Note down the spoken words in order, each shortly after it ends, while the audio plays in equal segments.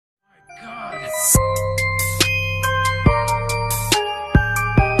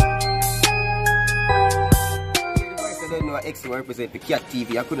X will represent the Cat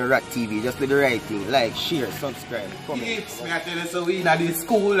TV. I couldn't Rat TV. Just do the right thing. Like, share, subscribe, comment. Yes, me I tell you, so we in the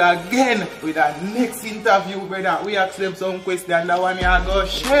school again with our next interview, brother. We ask them some question. That one here go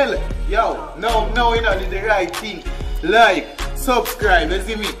shell. Yo, no, you know, do the right thing. Like, subscribe. Let's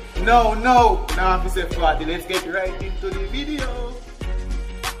see me. No. Now I have to say 40. Let's get right into the video.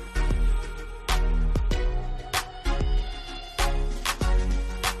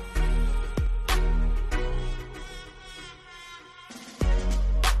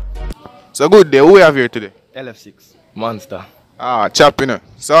 So good day, who we have here today? LF6. Monster. Ah, chap, you know.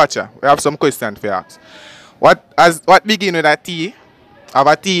 So Acha, we have some questions for you ask. What begin with a T, have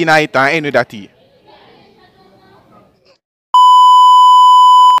a T in it and end with a T?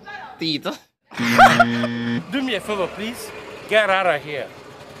 Teeth. Do me a favor, please. Get out of here.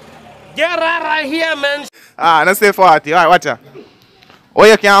 Get out of here, man. Ah, let's say 40. Alright, watch out. Or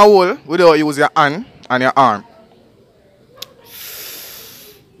you can hold without use your hand and your arm.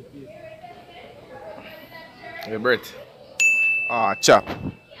 Your breath. Ah, chap.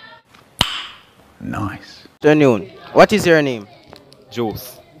 Nice. Afternoon. What is your name?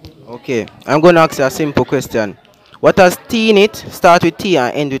 Juice. Okay, I'm going to ask you a simple question. What has T in it, start with T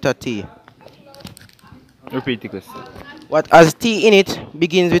and end with a T? Repeat the question. What has T in it,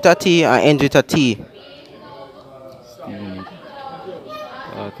 begins with a T and ends with a T?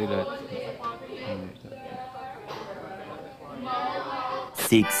 To that.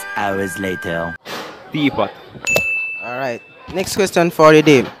 6 hours later. Teapot. Alright, next question for the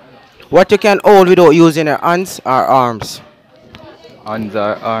day. What you can hold without using your hands or arms? Hands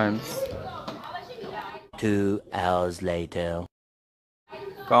or arms. 2 hours later.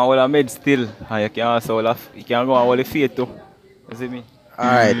 Can hold a med still, and you can also hold you can go and hold the feet too. You see me?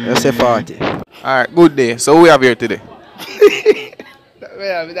 Alright, let's say 40. Alright, good day. So who we have here today?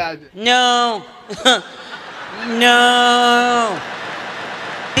 No. No.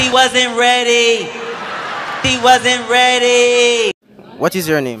 He wasn't ready. He wasn't ready. What is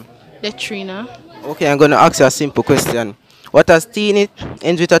your name? Latrina. Okay, I'm going to ask you a simple question. What has T in it,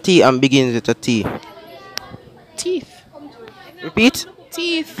 ends with a T and begins with a T? Teeth. Repeat.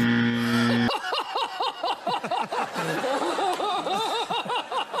 Teeth.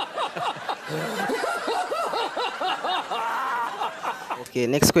 Okay,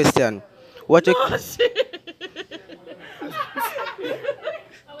 next question. What you...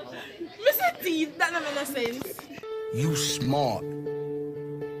 Mr. Teeth, that doesn't make no sense. You smart.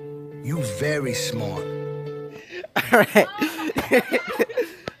 You very smart. Alright.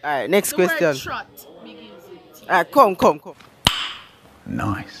 Alright, next The question. word trot begins with T. Alright, come.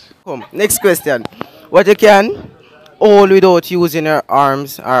 Nice. Come. Next question. What you can hold without using your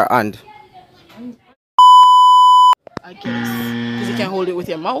arms or hand? I guess. Because you can hold it with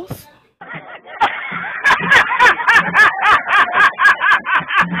your mouth.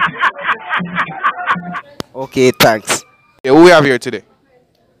 Okay, thanks. Yeah, who we have here today?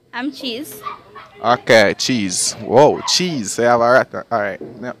 I'm Cheese. Okay, cheese. Whoa, cheese. So you have a rat. Alright,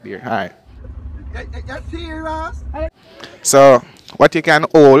 up here. Alright. So, what you can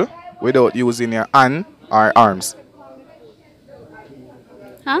hold without using your hand or arms?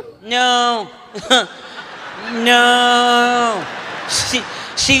 Huh? No. No.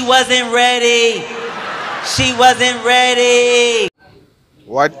 She wasn't ready. She wasn't ready.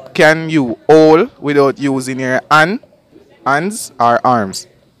 What can you hold without using your hands or arms?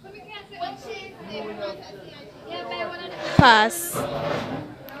 Pass.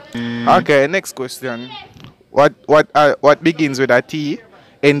 Okay, next question. What begins with a T,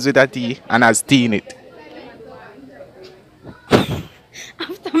 ends with a T, and has T in it?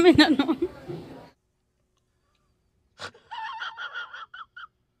 After me, no.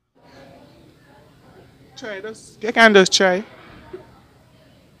 Try this. You can just try.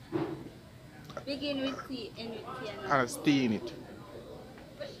 Begin with T, end with T. And has T in it.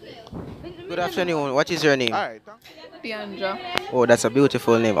 Good afternoon. What is your name? Alright. Biandra. Oh, that's a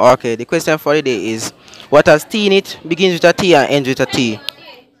beautiful name. Okay, the question for the day is, what has T in it, begins with a T and ends with a T?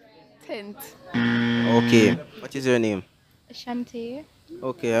 Tent. Okay. What is your name? Shanti.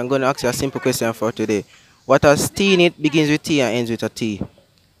 Okay, I'm going to ask you a simple question for today. What has T in it, begins with T and ends with a T?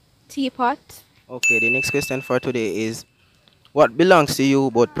 Teapot. Okay, the next question for today is, what belongs to you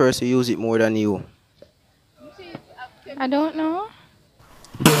but person use it more than you? I don't know.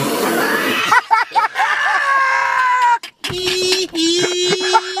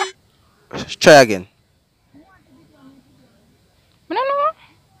 Try again. I don't know.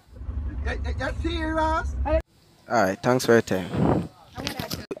 Alright, thanks for your time.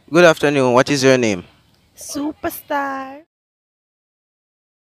 Good afternoon. What is your name? Superstar.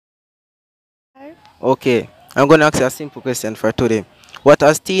 Okay. I'm going to ask you a simple question for today. What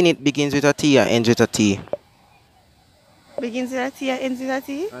has tea in it begins with a T and ends with a T? Begins with a T and ends with a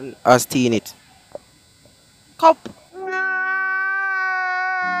T. And has tea in it? Cup.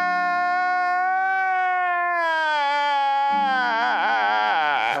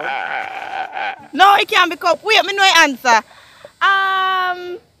 No, it can't be cup. Wait, me know your answer.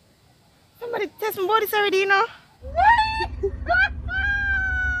 Somebody test me about this already, you know?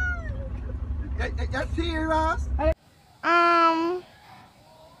 You're serious? I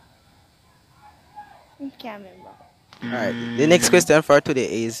can't remember. Alright, the next question for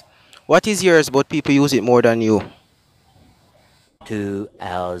today is, what is yours but people use it more than you? 2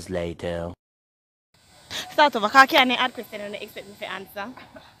 hours later. Start over. Can't add question and expect me to answer.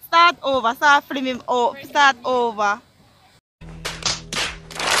 Start over. Start flipping out. Start over.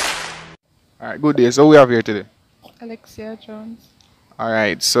 Alright, good day. So we have here today. Alexia Jones.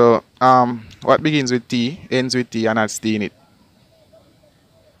 Alright, so what begins with T, ends with T, and has T in it?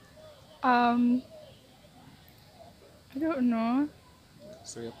 I don't know.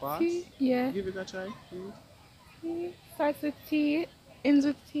 So you pass? T, yeah. Give it a try, please. T starts with T, ends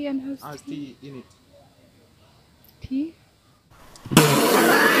with T, and has Has T in it. T.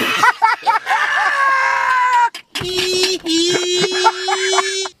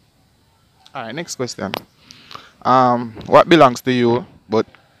 Alright, next question. What belongs to you, but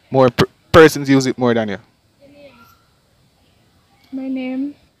more persons use it more than you? My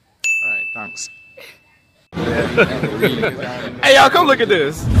name. Alright, thanks. Hey, y'all, come look at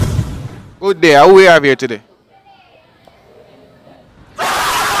this. Good day. Who we have here today?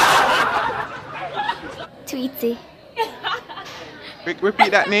 Tweety.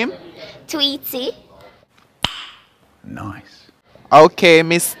 Repeat that name. Tweety. Nice. Okay,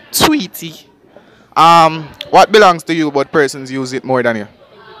 Miss Tweety. What belongs to you, but persons use it more than you?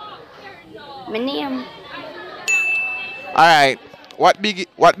 My name. Alright. What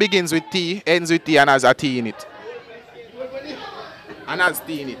begins with T, ends with T, and has a T in it? And has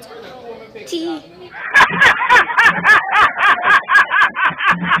T in it. T.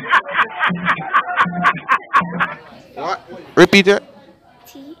 What? Repeat it.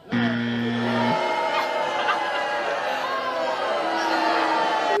 T.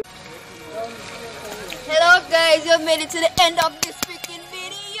 Hello guys, you've made it to the end of this freaking video.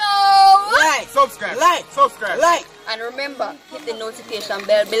 Like, subscribe, like, and remember, hit the notification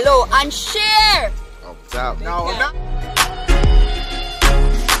bell below and share. Now.